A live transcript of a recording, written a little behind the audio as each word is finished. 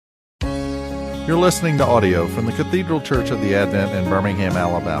You're listening to audio from the Cathedral Church of the Advent in Birmingham,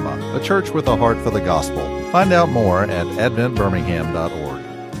 Alabama, a church with a heart for the gospel. Find out more at adventbirmingham.org.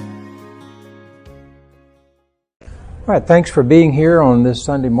 All right, thanks for being here on this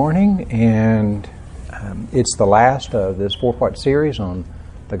Sunday morning, and it's the last of this four-part series on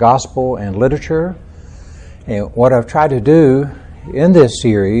the gospel and literature. And what I've tried to do in this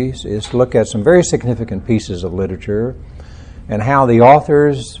series is to look at some very significant pieces of literature and how the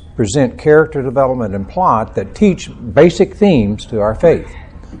authors present character development and plot that teach basic themes to our faith,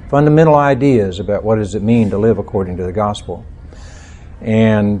 fundamental ideas about what does it mean to live according to the gospel.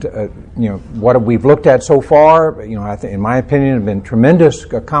 And what we've looked at so far, I think, in my opinion, have been tremendous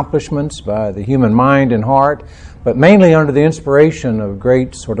accomplishments by the human mind and heart, but mainly under the inspiration of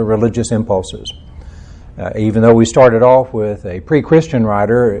great sort of religious impulses. Even though we started off with a pre-Christian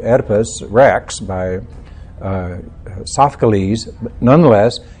writer, Oedipus Rex, by Sophocles, but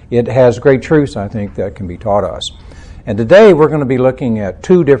nonetheless, it has great truths, I think, that can be taught us. And today we're going to be looking at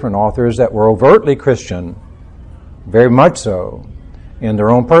two different authors that were overtly Christian, very much so, in their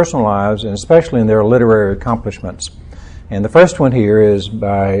own personal lives, and especially in their literary accomplishments. And the first one here is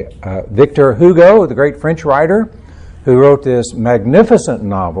by Victor Hugo, the great French writer, who wrote this magnificent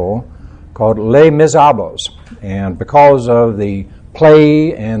novel called Les Miserables. And because of the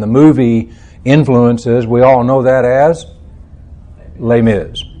play and the movie influences, we all know that as Les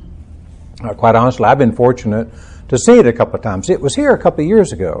Mis. Quite honestly, I've been fortunate to see it a couple of times. It was here a couple of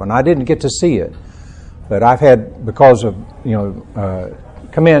years ago, and I didn't get to see it. But I've had, because of,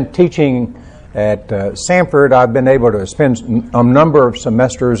 come in teaching at Samford, I've been able to spend a number of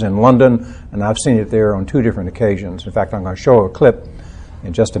semesters in London, and I've seen it there on two different occasions. In fact, I'm going to show a clip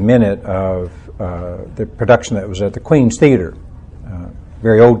in just a minute of the production that was at the Queen's Theatre.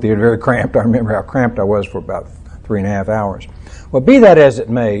 Very old theater, very cramped. I remember how cramped I was for about 3.5 hours. Well, be that as it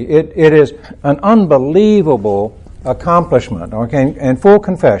may, it is an unbelievable accomplishment. Okay, and full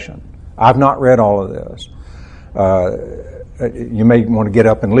confession, I've not read all of this. You may want to get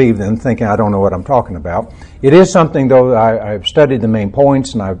up and leave then thinking I don't know what I'm talking about. It is something, though, I've studied the main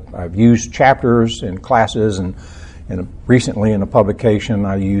points, and I've used chapters in classes, and recently in a publication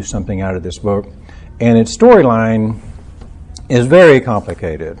I used something out of this book. And its storyline is very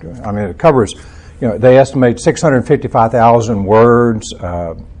complicated. I mean, it covers, they estimate 655,000 words.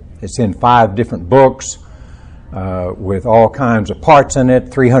 It's in 5 different books with all kinds of parts in it,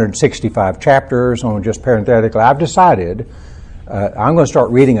 365 chapters. On just parenthetically, I've decided I'm going to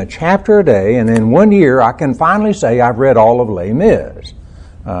start reading a chapter a day, and in 1 year I can finally say I've read all of Les Mis.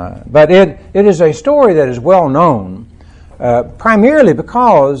 But it is a story that is well known, primarily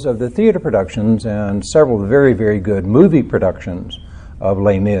because of the theater productions and several very, very good movie productions of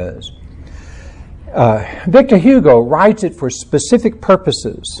Les Mis. Victor Hugo writes it for specific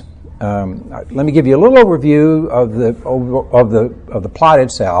purposes. Let me give you a little overview of the plot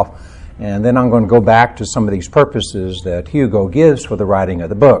itself, and then I'm going to go back to some of these purposes that Hugo gives for the writing of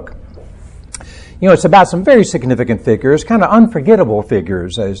the book. It's about some very significant figures, kind of unforgettable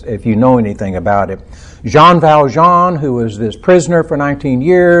figures, as if you know anything about it. Jean Valjean, who was this prisoner for 19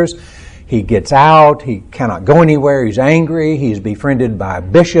 years, he gets out, he cannot go anywhere, he's angry, he's befriended by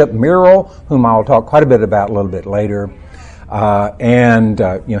Bishop Muriel, whom I'll talk quite a bit about a little bit later.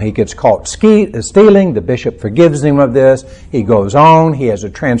 He gets caught stealing. The bishop forgives him of this. He goes on. He has a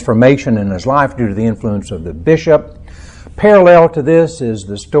transformation in his life due to the influence of the bishop. Parallel to this is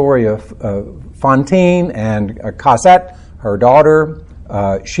the story of Fantine and Cosette, her daughter.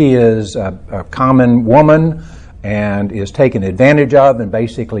 She is a common woman and is taken advantage of and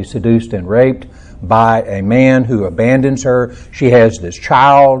basically seduced and raped by a man who abandons her. She has this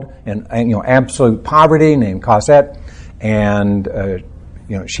child in absolute poverty named Cosette, and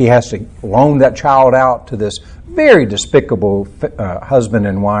she has to loan that child out to this very despicable husband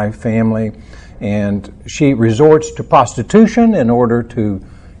and wife family, and she resorts to prostitution in order to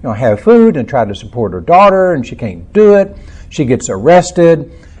have food and try to support her daughter, and she can't do it. She gets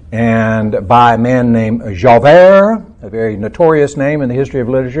arrested and by a man named Javert, a very notorious name in the history of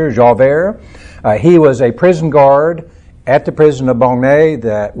literature, Javert. He was a prison guard at the prison of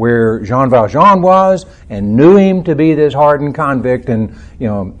Bonnay, where Jean Valjean was, and knew him to be this hardened convict, and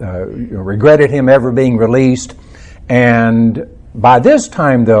regretted him ever being released. And by this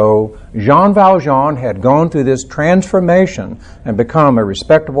time, though, Jean Valjean had gone through this transformation and become a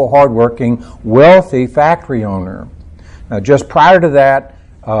respectable, hardworking, wealthy factory owner. Now, just prior to that,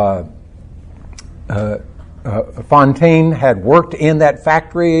 Fantine had worked in that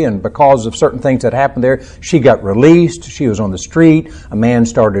factory, and because of certain things that happened there, she got released. She was on the street. A man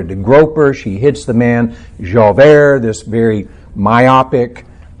started to grope her. She hits the man, Javert, this very myopic,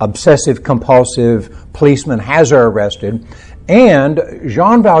 obsessive-compulsive policeman has her arrested. And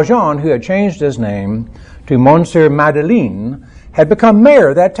Jean Valjean, who had changed his name to Monsieur Madeleine, had become mayor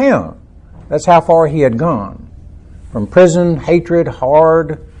of that town. That's how far he had gone. From prison, hatred,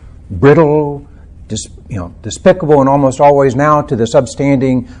 hard, brittle, despicable, and almost always now to this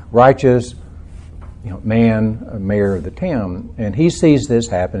upstanding, righteous man, mayor of the town. And he sees this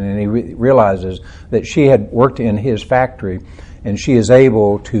happen, and he realizes that she had worked in his factory, and she is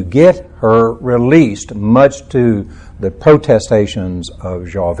able to get her released, much to the protestations of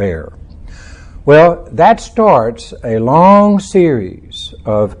Javert. Well, that starts a long series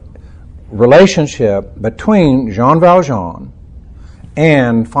of relationship between Jean Valjean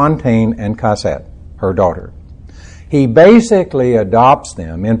and Fontaine and Cosette, her daughter. He basically adopts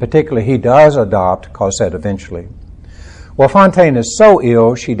them. In particular, he does adopt Cosette eventually. Well, Fontaine is so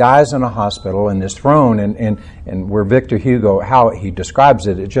ill, she dies in a hospital and is thrown, and where Victor Hugo, how he describes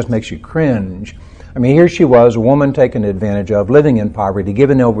it, it just makes you cringe. I mean, here she was, a woman taken advantage of, living in poverty,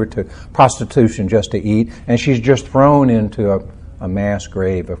 given over to prostitution just to eat, and she's just thrown into a mass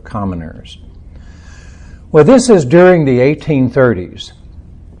grave of commoners. Well, this is during the 1830s,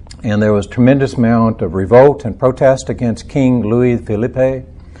 and there was a tremendous amount of revolt and protest against King Louis Philippe,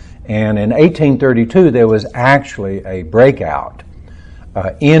 and in 1832 there was actually a breakout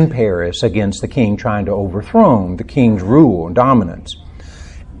in Paris against the king, trying to overthrow the king's rule and dominance.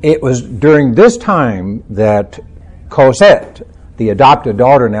 It was during this time that Cosette, the adopted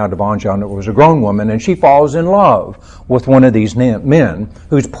daughter now to Valjean, was a grown woman, and she falls in love with one of these men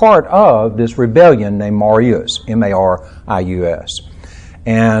who's part of this rebellion named Marius, M-A-R-I-U-S.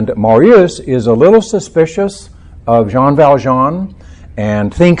 And Marius is a little suspicious of Jean Valjean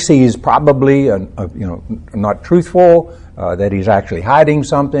and thinks he's probably not truthful, that he's actually hiding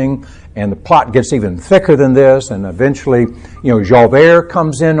something, and the plot gets even thicker than this, and eventually, Javert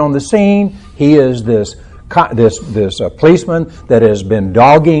comes in on the scene. He is this policeman that has been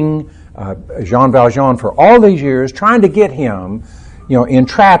dogging Jean Valjean for all these years, trying to get him,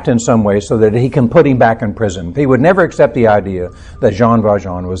 entrapped in some way so that he can put him back in prison. He would never accept the idea that Jean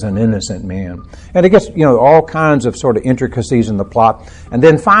Valjean was an innocent man. And it gets, all kinds of sort of intricacies in the plot. And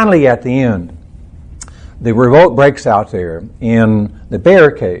then finally at the end, the revolt breaks out there in the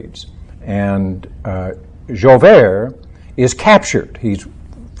barricades, and Javert is captured. He's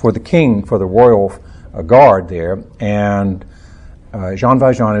for the king, for the royal guard there, and Jean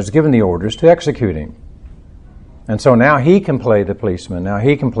Valjean is given the orders to execute him. And so now he can play the policeman, now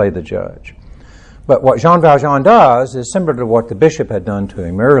he can play the judge. But what Jean Valjean does is similar to what the bishop had done to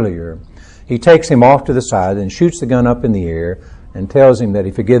him earlier. He takes him off to the side and shoots the gun up in the air and tells him that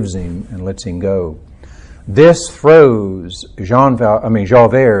he forgives him and lets him go. This throws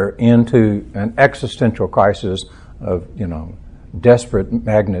Javert into an existential crisis of, desperate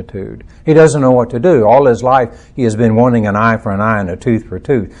magnitude. He doesn't know what to do. All his life, he has been wanting an eye for an eye and a tooth for a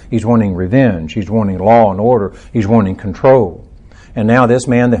tooth. He's wanting revenge. He's wanting law and order. He's wanting control. And now this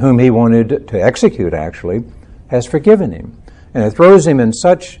man whom he wanted to execute, actually, has forgiven him. And it throws him in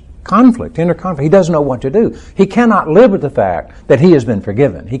such inner conflict. He doesn't know what to do. He cannot live with the fact that he has been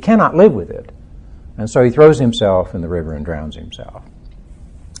forgiven. He cannot live with it. And so he throws himself in the river and drowns himself.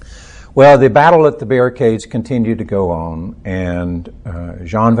 Well, the battle at the barricades continued to go on, and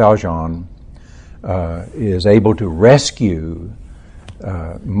Jean Valjean is able to rescue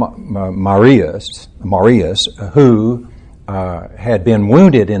Marius, who had been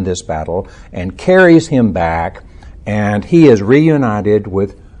wounded in this battle, and carries him back, and he is reunited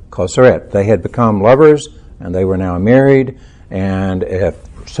with Cosette. They had become lovers, and they were now married, and as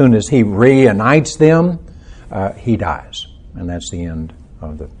soon as he reunites them, he dies. And that's the end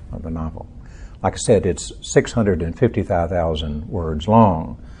of the novel. Like I said, it's 655,000 words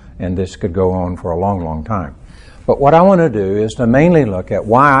long, and this could go on for a long, long time. But what I want to do is to mainly look at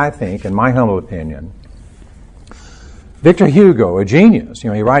why I think, in my humble opinion, Victor Hugo, a genius, he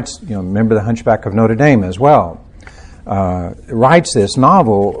writes, remember The Hunchback of Notre Dame as well, writes this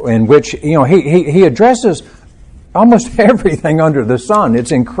novel in which, he addresses almost everything under the sun.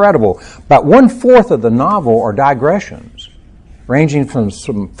 It's incredible. About 1/4 of the novel are digressions, ranging from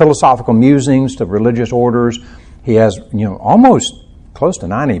some philosophical musings to religious orders. He has, almost close to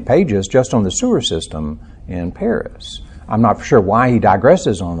 90 pages just on the sewer system in Paris. I'm not sure why he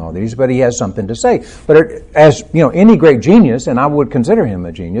digresses on all these, but he has something to say. But as any great genius, and I would consider him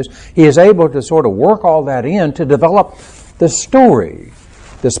a genius, he is able to sort of work all that in to develop the story,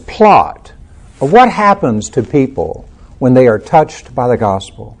 this plot of what happens to people when they are touched by the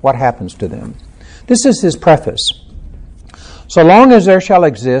gospel. What happens to them? This is his preface. So long as there shall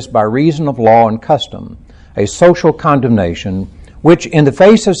exist by reason of law and custom a social condemnation which in the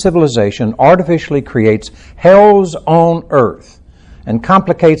face of civilization artificially creates hells on earth and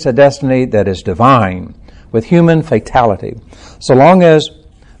complicates a destiny that is divine with human fatality. So long as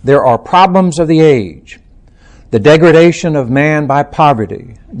there are problems of the age, the degradation of man by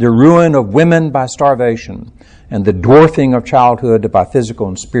poverty, the ruin of women by starvation, and the dwarfing of childhood by physical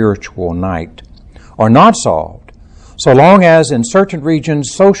and spiritual night, are not solved, so long as in certain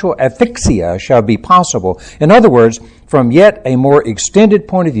regions social asphyxia shall be possible. In other words, from yet a more extended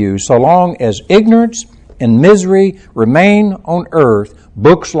point of view, so long as ignorance and misery remain on earth,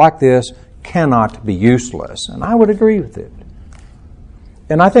 books like this cannot be useless. And I would agree with it.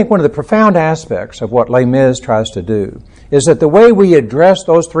 And I think one of the profound aspects of what Les Mis tries to do is that the way we address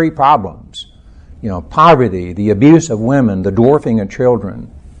those three problems, poverty, the abuse of women, the dwarfing of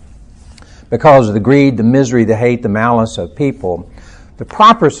children, because of the greed, the misery, the hate, the malice of people, the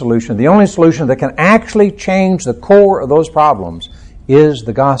proper solution, the only solution that can actually change the core of those problems is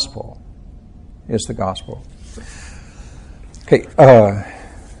the gospel. Is the gospel. Okay,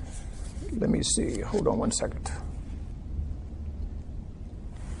 let me see. Hold on one second.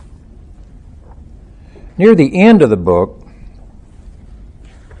 Near the end of the book,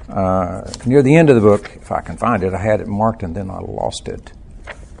 if I can find it, I had it marked and then I lost it.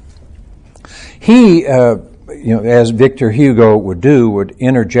 He, as Victor Hugo would do, would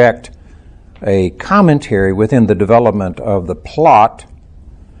interject a commentary within the development of the plot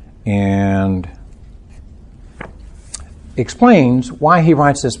and explains why he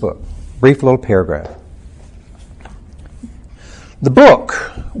writes this book. Brief little paragraph. The book,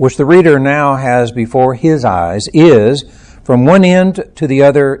 which the reader now has before his eyes, is, from one end to the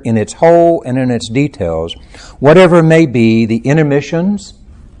other in its whole and in its details, whatever may be the intermissions,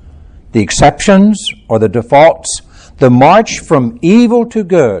 the exceptions, or the defaults, the march from evil to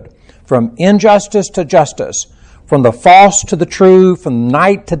good, from injustice to justice, from the false to the true, from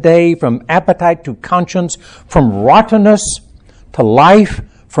night to day, from appetite to conscience, from rottenness to life,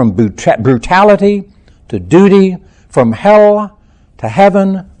 from brutality to duty, from hell to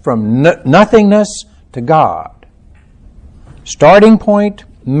heaven, from nothingness to God. Starting point,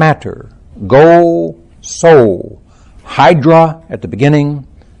 matter. Goal, soul. Hydra at the beginning,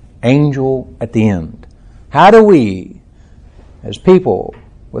 angel at the end. How do we, as people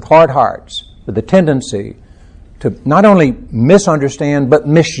with hard hearts, with a tendency to not only misunderstand but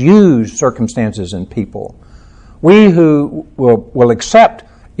misuse circumstances and people, we who will accept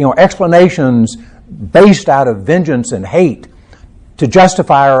explanations based out of vengeance and hate to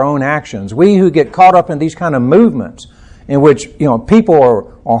justify our own actions, we who get caught up in these kind of movements in which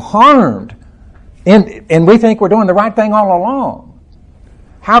people are harmed and we think we're doing the right thing all along,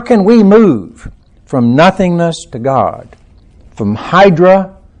 how can we move from nothingness to God, from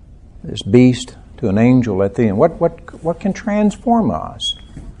Hydra, this beast, to an angel at the end? What can transform us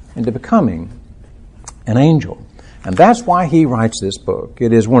into becoming an angel? And that's why he writes this book.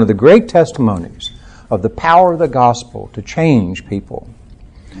 It is one of the great testimonies of the power of the gospel to change people.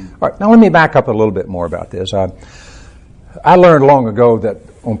 All right, now let me back up a little bit more about this. I learned long ago that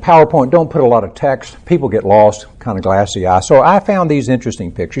on PowerPoint, don't put a lot of text. People get lost, kind of glassy eye. So I found these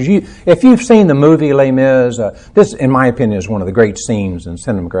interesting pictures. If you've seen the movie Les Mis, this, in my opinion, is one of the great scenes in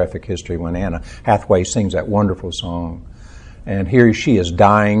cinematographic history when Anna Hathaway sings that wonderful song. And here she is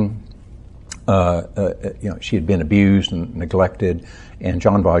dying. She had been abused and neglected, and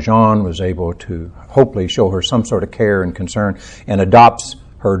Jean Valjean was able to hopefully show her some sort of care and concern and adopts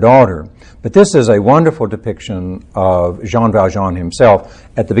her daughter. But this is a wonderful depiction of Jean Valjean himself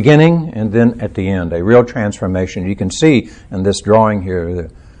at the beginning and then at the end, a real transformation. You can see in this drawing here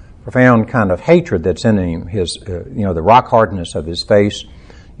the profound kind of hatred that's in him, his, the rock hardness of his face,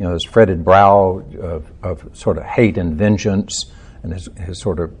 his fretted brow of sort of hate and vengeance, and his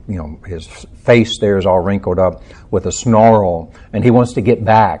sort of, his face there is all wrinkled up with a snarl, and he wants to get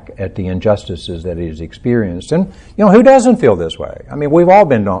back at the injustices that he's experienced. And, who doesn't feel this way? I mean, we've all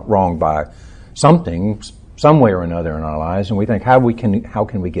been wronged by something, some way or another in our lives, and we think, how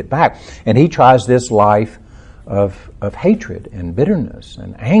can we get back? And he tries this life of hatred and bitterness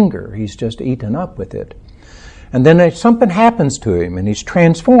and anger. He's just eaten up with it. And then something happens to him, and he's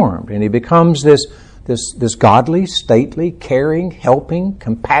transformed, and he becomes this godly, stately, caring, helping,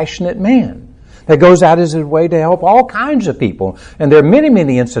 compassionate man that goes out of his way to help all kinds of people. And there are many,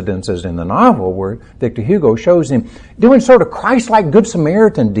 many incidences in the novel where Victor Hugo shows him doing sort of Christ-like Good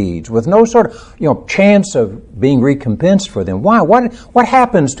Samaritan deeds with no sort of, chance of being recompensed for them. Why? What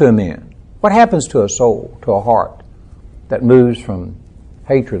happens to a man? What happens to a soul, to a heart that moves from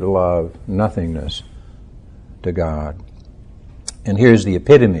hatred to love, nothingness to God? And here's the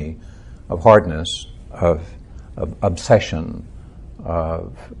epitome of hardness, of obsession,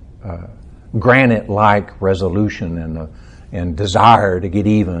 of granite-like resolution and desire to get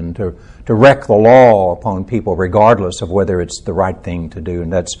even, to wreak the law upon people regardless of whether it's the right thing to do,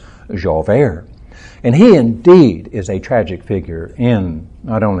 and that's Javert. And he indeed is a tragic figure in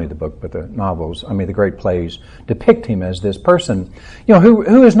not only the book but the novels. I mean, the great plays depict him as this person,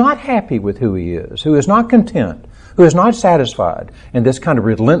 who is not happy with who he is, who is not content, who is not satisfied in this kind of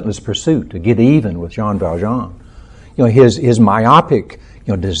relentless pursuit to get even with Jean Valjean. His myopic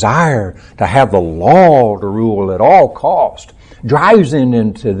desire to have the law to rule at all cost drives him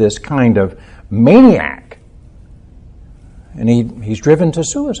into this kind of maniac. And he's driven to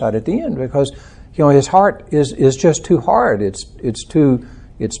suicide at the end because his heart is just too hard. It's too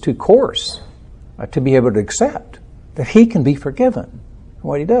coarse to be able to accept that he can be forgiven for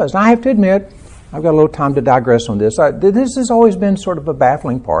what he does. And I have to admit, I've got a little time to digress on this. This has always been sort of a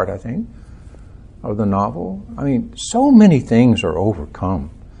baffling part, I think, of the novel. I mean, so many things are overcome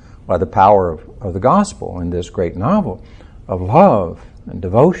by the power of the gospel in this great novel of love and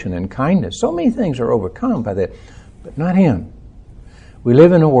devotion and kindness. So many things are overcome by that, but not him. We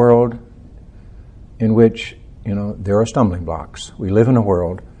live in a world in which, there are stumbling blocks. We live in a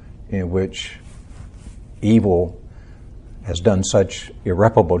world in which evil has done such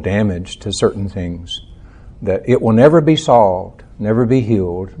irreparable damage to certain things that it will never be solved, never be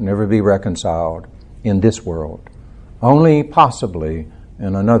healed, never be reconciled in this world. Only possibly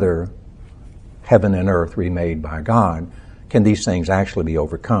in another heaven and earth remade by God can these things actually be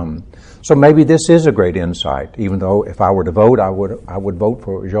overcome. So maybe this is a great insight, even though if I were to vote, I would vote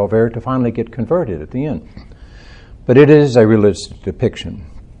for Javert to finally get converted at the end. But it is a realistic depiction.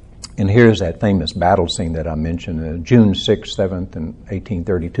 And here's that famous battle scene that I mentioned, June 6th, 7th, in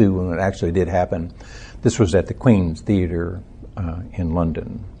 1832, when it actually did happen. This was at the Queen's Theatre in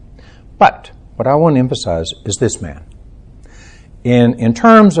London. But what I want to emphasize is this man. In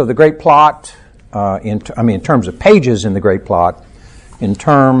terms of the great plot, in terms of pages in the great plot, in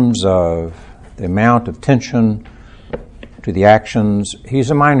terms of the amount of tension to the actions,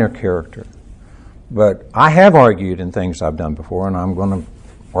 he's a minor character. But I have argued in things I've done before, and I'm going to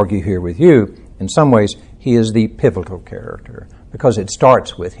argue here with you, in some ways, he is the pivotal character because it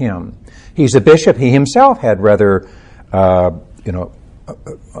starts with him. He's a bishop. He himself had rather,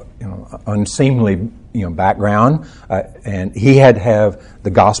 unseemly, background, and he had to have the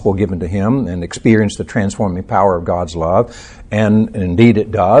gospel given to him and experience the transforming power of God's love, and indeed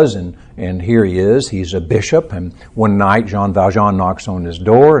it does. And here he is. He's a bishop, and one night Jean Valjean knocks on his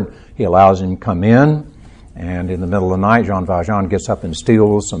door, and he allows him to come in. And in the middle of the night, Jean Valjean gets up and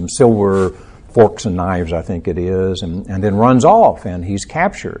steals some silver forks and knives, I think it is, and then runs off, and he's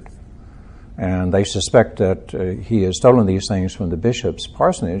captured. And they suspect that he has stolen these things from the bishop's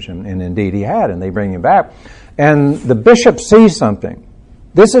parsonage, and indeed he had, and they bring him back. And the bishop sees something.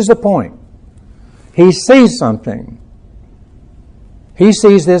 This is the point. He sees something. He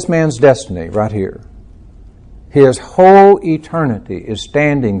sees this man's destiny right here. His whole eternity is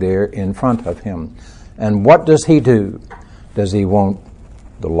standing there in front of him. And what does he do? Does he want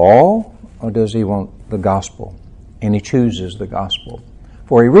the law or does he want the gospel? And he chooses the gospel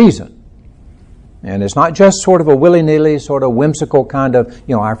for a reason. And it's not just sort of a willy-nilly, sort of whimsical kind of,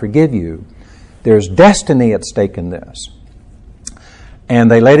 I forgive you. There's destiny at stake in this. And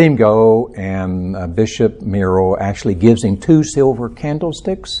they let him go, and Bishop Miro actually gives him 2 silver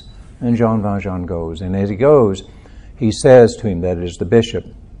candlesticks, and Jean Valjean goes. And as he goes, he says to him, that is the bishop,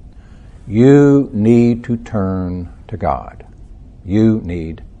 you need to turn to God. You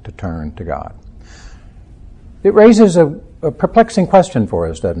need to turn to God. It raises a perplexing question for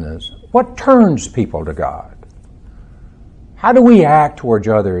us, doesn't it? What turns people to God? How do we act towards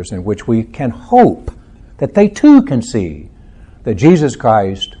others in which we can hope that they too can see that Jesus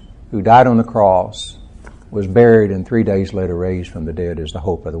Christ, who died on the cross, was buried and 3 days later raised from the dead, is the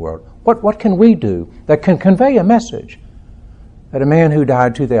hope of the world? What can we do that can convey a message that a man who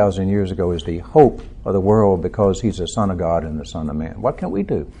died 2,000 years ago is the hope of the world because he's the Son of God and the Son of Man? What can we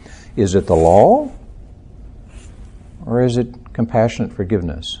do? Is it the law? Or is it compassionate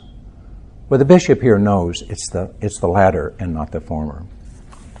forgiveness? Well, the bishop here knows it's the latter and not the former.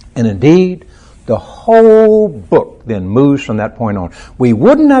 And indeed, the whole book then moves from that point on. We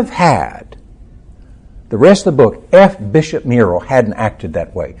wouldn't have had the rest of the book if Bishop Miro hadn't acted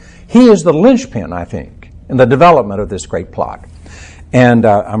that way. He is the linchpin, I think, in the development of this great plot. And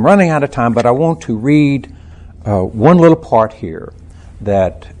I'm running out of time, but I want to read one little part here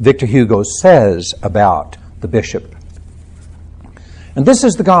that Victor Hugo says about the bishop. And this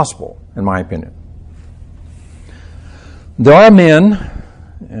is the gospel, in my opinion. There are men,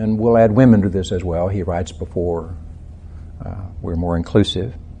 and we'll add women to this as well. He writes before We're more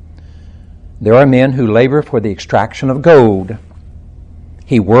inclusive. There are men who labor for the extraction of gold.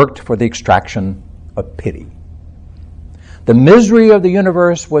 He worked for the extraction of pity. The misery of the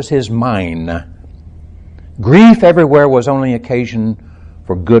universe was his mine. Grief everywhere was only occasion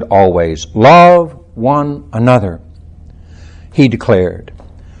for good always. Love one another. He declared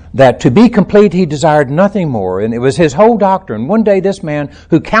that to be complete he desired nothing more, and it was his whole doctrine. One day this man,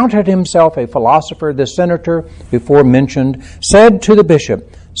 who counted himself a philosopher, the senator before mentioned, said to the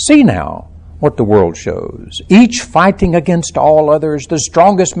bishop, "See now what the world shows. Each fighting against all others. The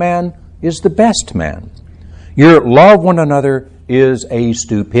strongest man is the best man. Your love one another is a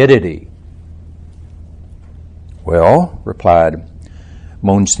stupidity." "Well," replied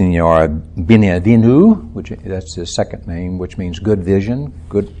Monsignor Benedinu, which that's his second name, which means good vision,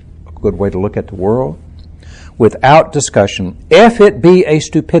 good way to look at the world, "without discussion, if it be a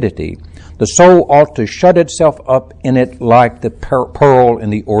stupidity, the soul ought to shut itself up in it like the pearl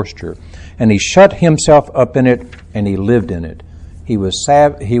in the oyster. And he shut himself up in it, and he lived in it. He was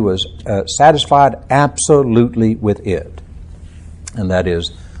satisfied absolutely with it." And that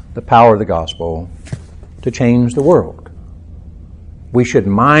is the power of the gospel to change the world. We should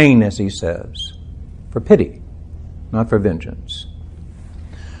mine, as he says, for pity, not for vengeance.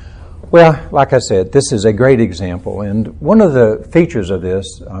 Well, like I said, this is a great example. And one of the features of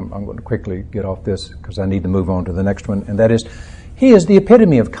this, I'm going to quickly get off this because I need to move on to the next one, and that is, he is the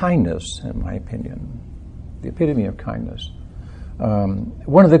epitome of kindness, in my opinion. The epitome of kindness.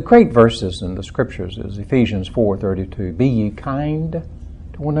 One of the great verses in the Scriptures is Ephesians 4:32. "Be ye kind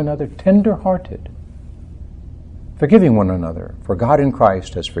to one another, tender-hearted, forgiving one another, for God in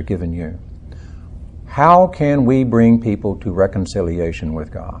Christ has forgiven you." How can we bring people to reconciliation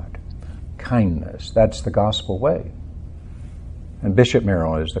with God? Kindness. That's the gospel way. And Bishop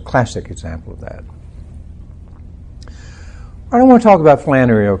Merrill is the classic example of that. I don't want to talk about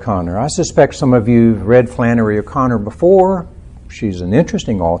Flannery O'Connor. I suspect some of you have read Flannery O'Connor before. She's an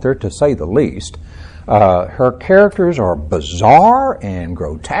interesting author, to say the least. Her characters are bizarre and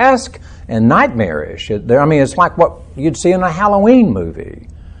grotesque and nightmarish. It's like what you'd see in a Halloween movie,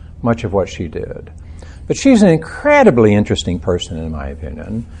 much of what she did. But she's an incredibly interesting person, in my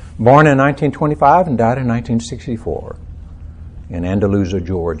opinion. Born in 1925 and died in 1964 in Andalusia,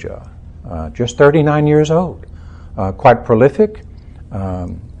 Georgia. Just 39 years old. Quite prolific.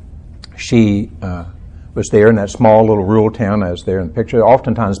 She was there in that small little rural town as there in the picture.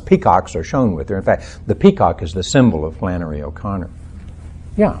 Oftentimes peacocks are shown with her. In fact, the peacock is the symbol of Flannery O'Connor.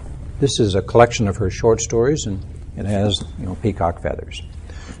 Yeah, this is a collection of her short stories, and it has peacock feathers.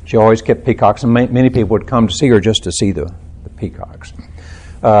 She always kept peacocks, and many people would come to see her just to see the peacocks.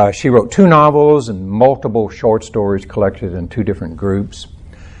 She wrote 2 novels and multiple short stories collected in 2 different groups.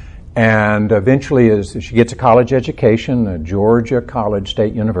 And eventually, as she gets a college education at Georgia College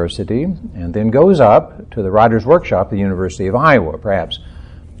State University, and then goes up to the Writers' Workshop at the University of Iowa, perhaps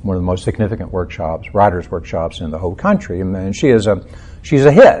one of the most significant writers' workshops in the whole country. And she's a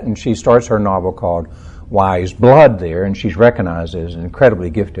hit, and she starts her novel called Wise Blood there, and she's recognized as an incredibly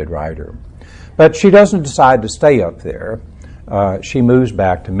gifted writer. But she doesn't decide to stay up there. She moves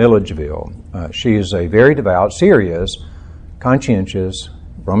back to Milledgeville. She is a very devout, serious, conscientious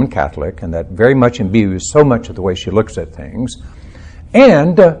Roman Catholic, and that very much imbues so much of the way she looks at things.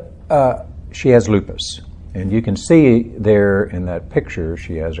 And she has lupus. And you can see there in that picture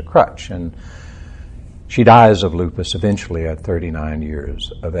she has a crutch. And she dies of lupus eventually at 39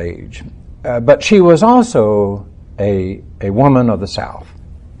 years of age. But she was also a woman of the South.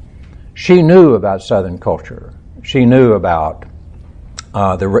 She knew about Southern culture. She knew about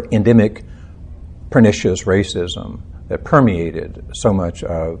the endemic, pernicious racism that permeated so much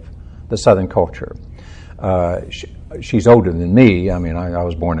of the Southern culture. She's older than me. I mean, I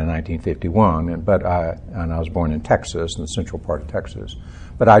was born in 1951, and I was born in Texas, in the central part of Texas.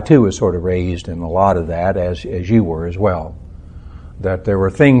 But I, too, was sort of raised in a lot of that, as you were as well. That there were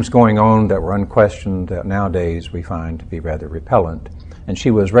things going on that were unquestioned that nowadays we find to be rather repellent. And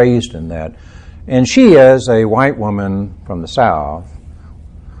she was raised in that. And she, as a white woman from the South,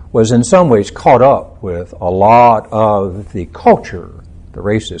 was in some ways caught up with a lot of the culture, the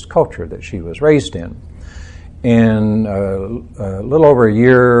racist culture that she was raised in. And a little over a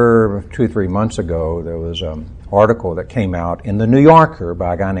year, 2 or 3 months ago, there was an article that came out in the New Yorker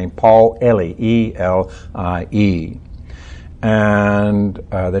by a guy named Paul Elie, E-L-I-E. And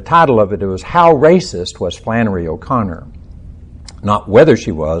the title of it was How Racist Was Flannery O'Connor? Not whether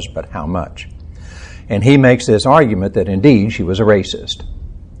she was, but how much. And he makes this argument that indeed she was a racist.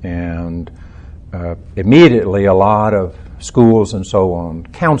 And immediately a lot of schools and so on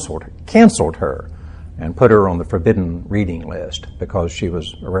canceled her. and put her on the forbidden reading list because she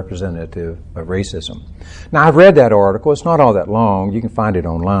was a representative of racism. Now, I've read that article. It's not all that long. You can find it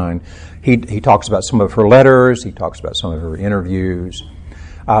online. He talks about some of her letters. He talks about some of her interviews.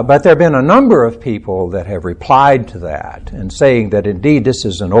 But there have been a number of people that have replied to that and saying that indeed this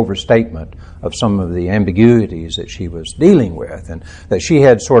is an overstatement of some of the ambiguities that she was dealing with, and that she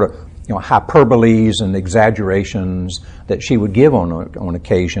had sort of hyperboles and exaggerations that she would give on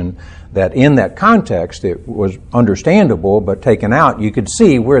occasion, that in that context it was understandable, but taken out you could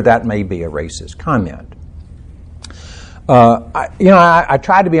see where that may be a racist comment. I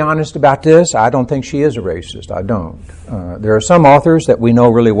try to be honest about this. I don't think she is a racist. I don't. There are some authors that we know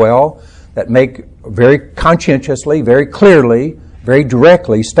really well that make very conscientiously, very clearly, very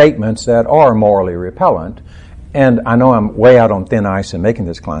directly statements that are morally repellent. And I know I'm way out on thin ice in making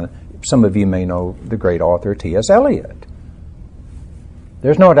this claim. Some of you may know the great author T.S. Eliot.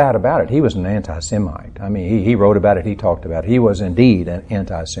 There's no doubt about it. He was an anti-Semite. I mean, he wrote about it, he talked about it. He was indeed an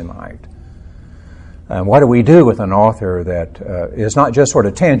anti-Semite. What do we do with an author that is not just sort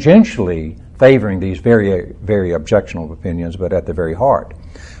of tangentially favoring these very, very objectionable opinions, but at the very heart?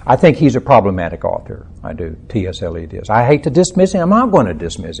 I think he's a problematic author. I do. T.S. Eliot is. I hate to dismiss him. I'm not going to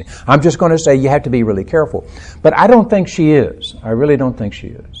dismiss him. I'm just going to say you have to be really careful. But I don't think she is. I really don't think she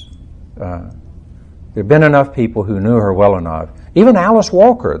is. There have been enough people who knew her well enough. Even Alice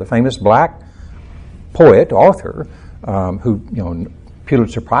Walker, the famous black poet, author, who,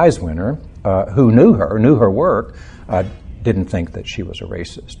 Pulitzer Prize winner, who knew her work, didn't think that she was a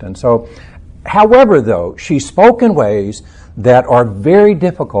racist. And so, however, though, she spoke in ways that are very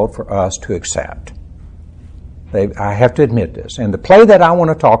difficult for us to accept. I have to admit this. And the play that I want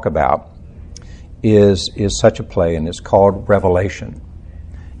to talk about is such a play, and it's called Revelation.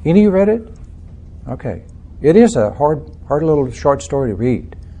 Any of you read it? Okay. It is a hard little short story to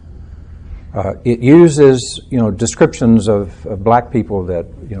read. It uses, descriptions of black people that,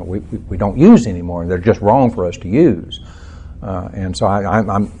 we don't use anymore, and they're just wrong for us to use. And so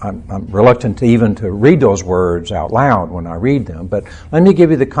I'm reluctant to read those words out loud when I read them. But let me give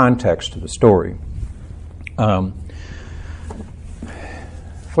you the context of the story.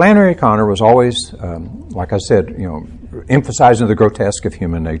 Flannery O'Connor was always, like I said, emphasizing the grotesque of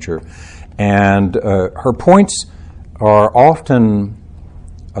human nature, and her points are often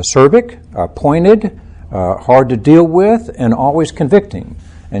acerbic, pointed, hard to deal with, and always convicting.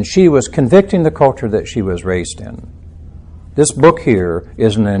 And she was convicting the culture that she was raised in. This book here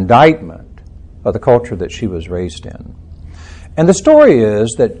is an indictment of the culture that she was raised in. And the story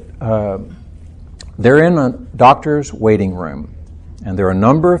is that they're in a doctor's waiting room, and there are a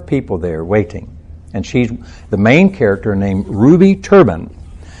number of people there waiting. And she's the main character, named Ruby Turbin,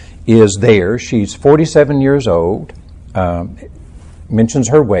 is there. She's 47 years old. Mentions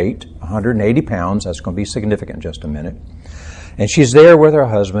her weight, 180 pounds. That's going to be significant in just a minute. And she's there with her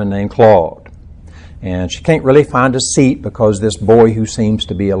husband named Claude. And she can't really find a seat because this boy who seems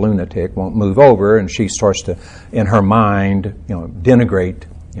to be a lunatic won't move over, and she starts to, in her mind, denigrate,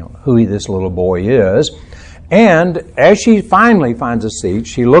 who this little boy is. And as she finally finds a seat,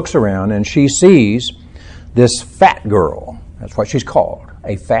 she looks around and she sees this fat girl. That's what she's called,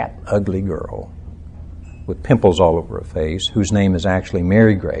 a fat, ugly girl with pimples all over her face, whose name is actually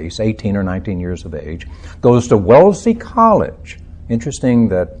Mary Grace, 18 or 19 years of age, goes to Wellesley College. Interesting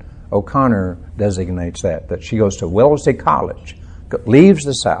that O'Connor designates that she goes to Wellesley College, leaves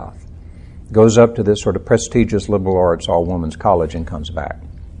the South, goes up to this sort of prestigious liberal arts all-women's college, and comes back.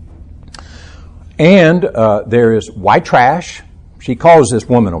 And there is white trash. She calls this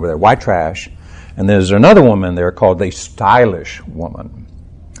woman over there white trash. And there's another woman there called the stylish woman.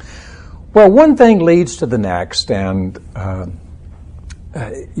 Well, one thing leads to the next, and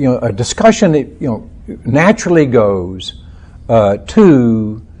a discussion naturally goes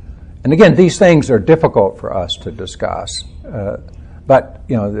to, and again, these things are difficult for us to discuss, but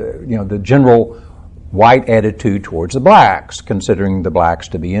the general white attitude towards the blacks, considering the blacks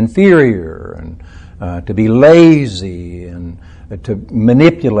to be inferior and to be lazy and to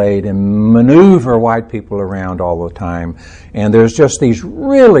manipulate and maneuver white people around all the time. And there's just these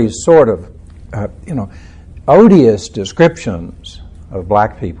really sort of, odious descriptions of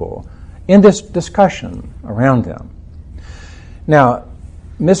black people in this discussion around them. Now,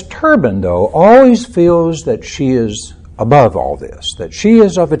 Miss Turbin, though, always feels that she is above all this, that she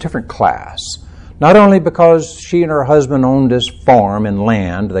is of a different class. Not only because she and her husband own this farm and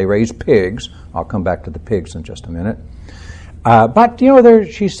land, they raise pigs. I'll come back to the pigs in just a minute. But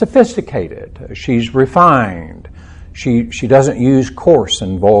she's sophisticated. She's refined. She doesn't use coarse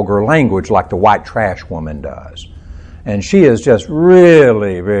and vulgar language like the white trash woman does. And she is just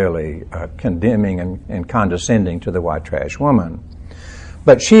really, really condemning and condescending to the white trash woman.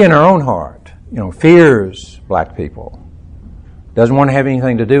 But she in her own heart, fears black people, doesn't want to have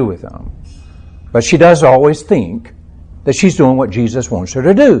anything to do with them. But she does always think that she's doing what Jesus wants her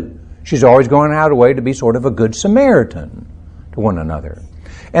to do. She's always going out of her way to be sort of a good Samaritan to one another.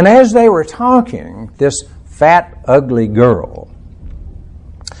 And as they were talking, this fat, ugly girl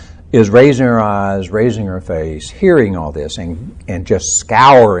is raising her eyes, raising her face, hearing all this, and just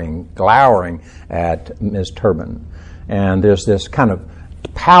glowering at Ms. Turban. And there's this kind of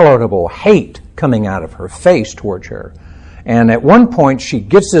palatable hate coming out of her face towards her. And at one point, she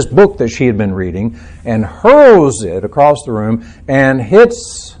gets this book that she had been reading and hurls it across the room and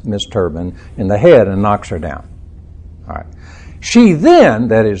hits Ms. Turban in the head and knocks her down. All right. She then,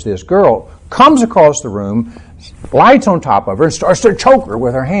 that is this girl, comes across the room, lights on top of her, and starts to choke her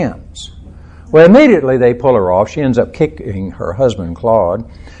with her hands. Well, immediately they pull her off. She ends up kicking her husband, Claude,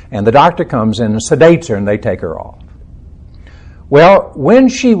 and the doctor comes in and sedates her, and they take her off. Well, when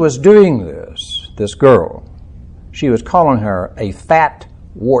she was doing this girl, she was calling her a fat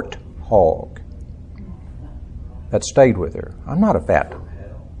wart hog. That stayed with her. I'm not a fat.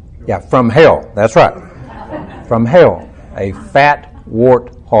 Yeah, from hell. That's right. From hell. A fat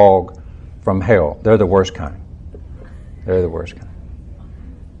wart hog from hell. They're the worst kind. They're the worst kind.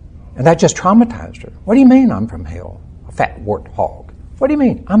 And that just traumatized her. What do you mean I'm from hell? A fat wart hog. What do you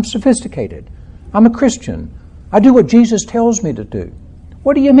mean? I'm sophisticated. I'm a Christian. I do what Jesus tells me to do.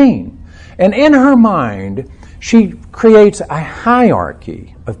 What do you mean? And in her mind, she creates a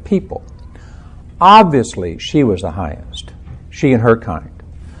hierarchy of people. Obviously, she was the highest. She and her kind.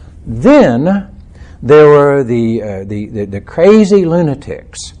 Then there were the crazy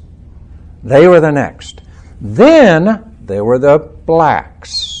lunatics. They were the next. Then there were the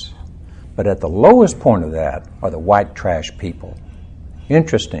blacks. But at the lowest point of that are the white trash people.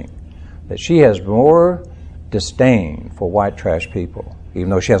 Interesting that she has more disdain for white trash people, even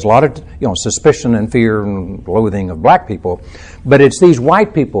though she has a lot of suspicion and fear and loathing of black people. But it's these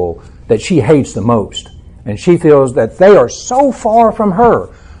white people that she hates the most. And she feels that they are so far from her.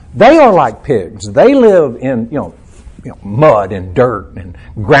 They are like pigs. They live in mud and dirt and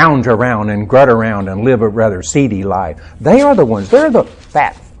ground around and grut around and live a rather seedy life. They are the ones. They're the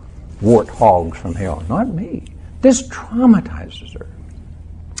fat wart hogs from hell, not me. This traumatizes her.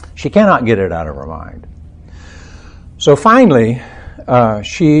 She cannot get it out of her mind. So finally,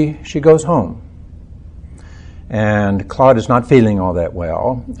 she goes home. And Claude is not feeling all that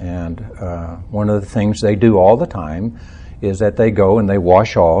well. And one of the things they do all the time is that they go and they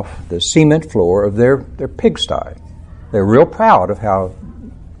wash off the cement floor of their pigsty. They're real proud of how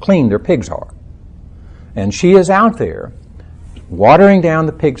clean their pigs are. And she is out there watering down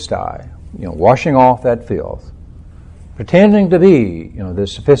the pigsty, washing off that filth, pretending to be,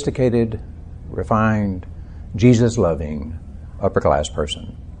 this sophisticated, refined, Jesus-loving, upper-class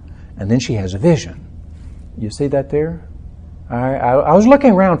person. And then she has a vision. You see that there? I was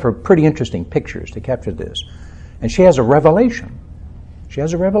looking around for pretty interesting pictures to capture this. And she has a revelation. She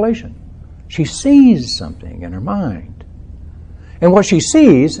has a revelation. She sees something in her mind. And what she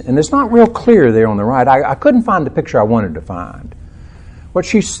sees, and it's not real clear there on the right, I couldn't find the picture I wanted to find. What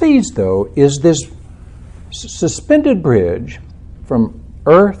she sees, though, is this suspended bridge from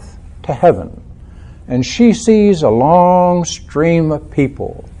earth to heaven. And she sees a long stream of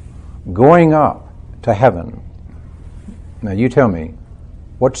people going up to heaven. Now you tell me,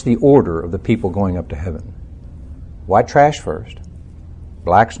 what's the order of the people going up to heaven? White trash first,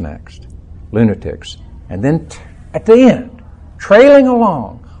 blacks next, lunatics, and then at the end, trailing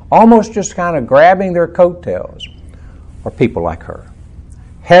along, almost just kind of grabbing their coattails, are people like her.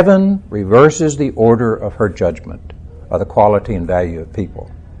 Heaven reverses the order of her judgment of the quality and value of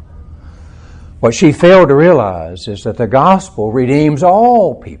people. What she failed to realize is that the gospel redeems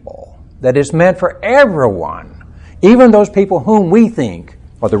all people, that it's meant for everyone, even those people whom we think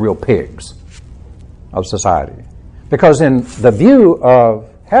are the real pigs of society. Because in the view of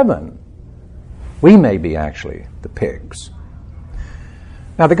heaven, we may be actually the pigs.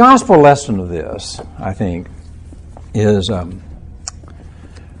 Now, the gospel lesson of this, I think, is...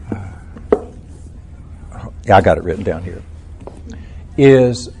 I got it written down here.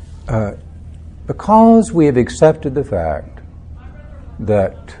 Is because we have accepted the fact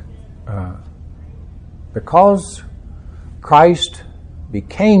that because Christ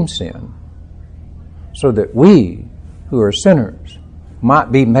became sin, so that we who are sinners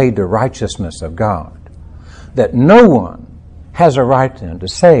might be made the righteousness of God, that no one has a right then to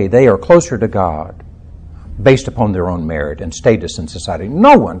say they are closer to God based upon their own merit and status in society.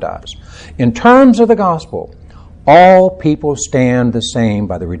 No one does. In terms of the gospel, All people stand the same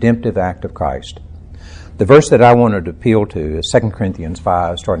by the redemptive act of Christ. The verse that I wanted to appeal to is 2 Corinthians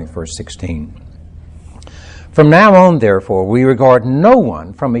 5, starting at verse 16. From now on, therefore, we regard no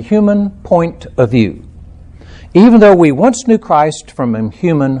one from a human point of view, even though we once knew Christ from a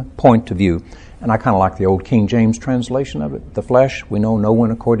human point of view. And I kind of like the old King James translation of it, the flesh. We know no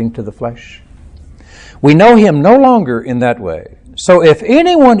one according to the flesh. We know him no longer in that way. So if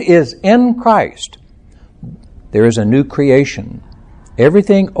anyone is in Christ, there is a new creation.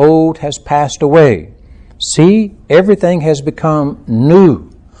 Everything old has passed away. See, everything has become new.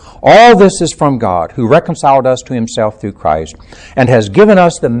 All this is from God, who reconciled us to himself through Christ and has given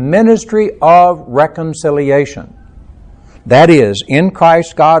us the ministry of reconciliation. That is, in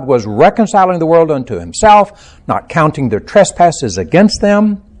Christ, God was reconciling the world unto himself, not counting their trespasses against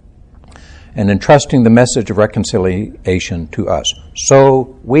them, and entrusting the message of reconciliation to us.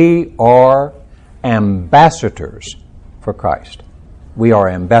 So we are ambassadors for Christ. We are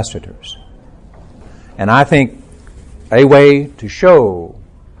ambassadors. And I think a way to show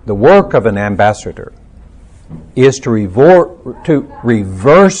the work of an ambassador is to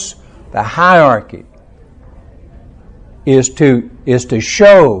reverse the hierarchy, is to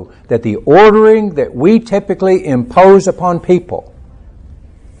show that the ordering that we typically impose upon people,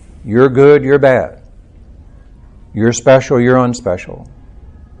 you're good, you're bad, you're special, you're unspecial,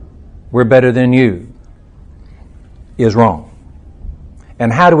 we're better than you, is wrong.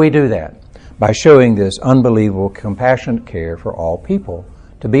 And how do we do that? By showing this unbelievable compassionate care for all people.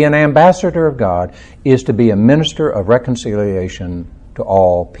 To be an ambassador of God is to be a minister of reconciliation to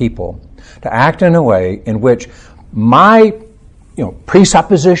all people. To act in a way in which my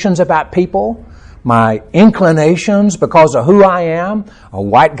presuppositions about people, my inclinations because of who I am, a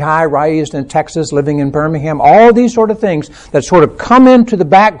white guy raised in Texas, living in Birmingham, all these sort of things that sort of come into the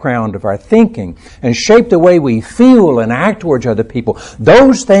background of our thinking and shape the way we feel and act towards other people,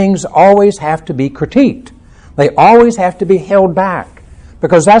 those things always have to be critiqued. They always have to be held back,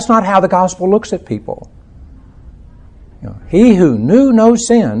 because that's not how the gospel looks at people. He who knew no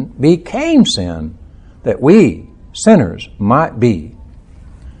sin became sin, that we, sinners, might be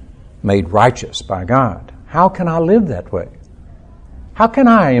made righteous by God. How can I live that way? How can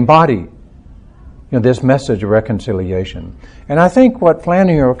I embody this message of reconciliation? And I think what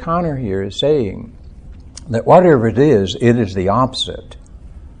Flannery O'Connor here is saying, that whatever it is the opposite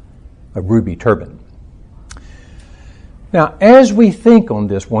of Ruby Turbin. Now, as we think on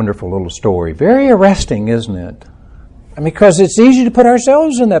this wonderful little story, very arresting, isn't it? Because it's easy to put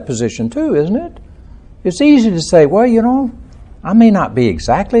ourselves in that position too, isn't it? It's easy to say, well, I may not be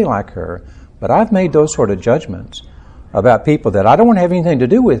exactly like her, but I've made those sort of judgments about people that I don't want to have anything to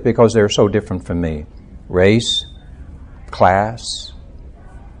do with because they're so different from me. Race, class,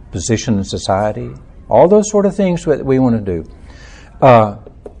 position in society, all those sort of things that we want to do.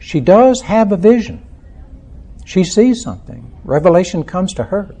 She does have a vision. She sees something. Revelation comes to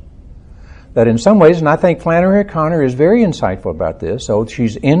her. That in some ways, and I think Flannery O'Connor is very insightful about this, so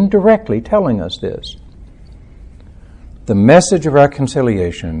she's indirectly telling us this. The message of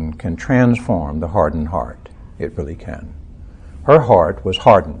reconciliation can transform the hardened heart. It really can. Her heart was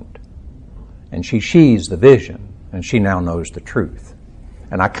hardened, and she sees the vision, and she now knows the truth.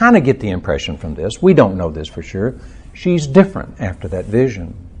 And I kind of get the impression from this, we don't know this for sure, she's different after that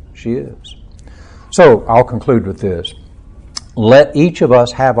vision. She is. So I'll conclude with this. Let each of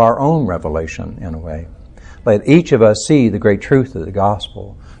us have our own revelation in a way. Let each of us see the great truth of the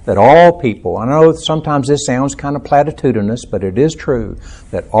gospel. That all people, I know sometimes this sounds kind of platitudinous, but it is true,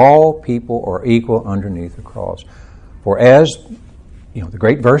 that all people are equal underneath the cross. For as, the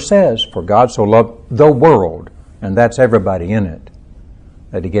great verse says, for God so loved the world, and that's everybody in it,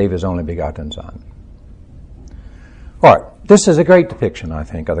 that he gave his only begotten Son. All right, this is a great depiction, I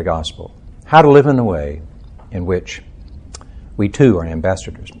think, of the gospel. How to live in a way in which we too are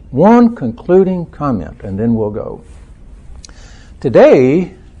ambassadors. One concluding comment, and then we'll go.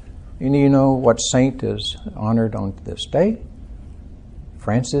 Today, you know what saint is honored on this day?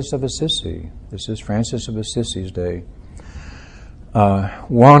 Francis of Assisi. This is Francis of Assisi's day.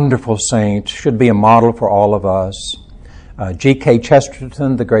 Wonderful saint, should be a model for all of us. G.K.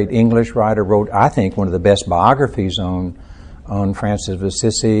 Chesterton, the great English writer, wrote, I think, one of the best biographies on Francis of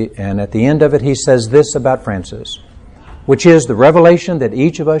Assisi. And at the end of it, he says this about Francis, which is the revelation that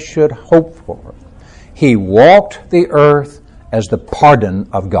each of us should hope for. He walked the earth as the pardon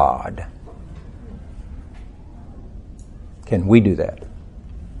of God. Can we do that?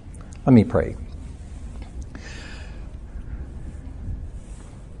 Let me pray.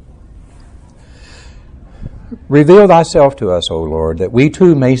 Reveal thyself to us, O Lord, that we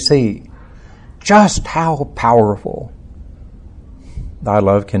too may see just how powerful thy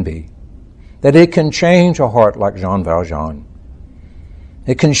love can be. That it can change a heart like Jean Valjean.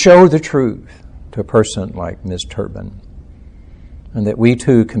 It can show the truth to a person like Ms. Turpin. And that we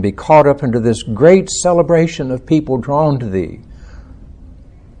too can be caught up into this great celebration of people drawn to thee.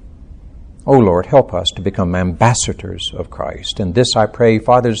 O Lord, help us to become ambassadors of Christ. And this I pray,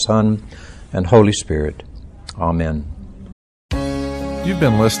 Father, Son, and Holy Spirit. Amen. You've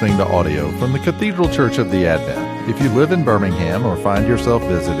been listening to audio from the Cathedral Church of the Advent. If you live in Birmingham or find yourself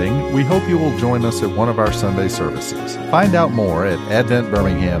visiting, we hope you will join us at one of our Sunday services. Find out more at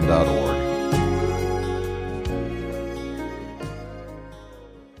adventbirmingham.org.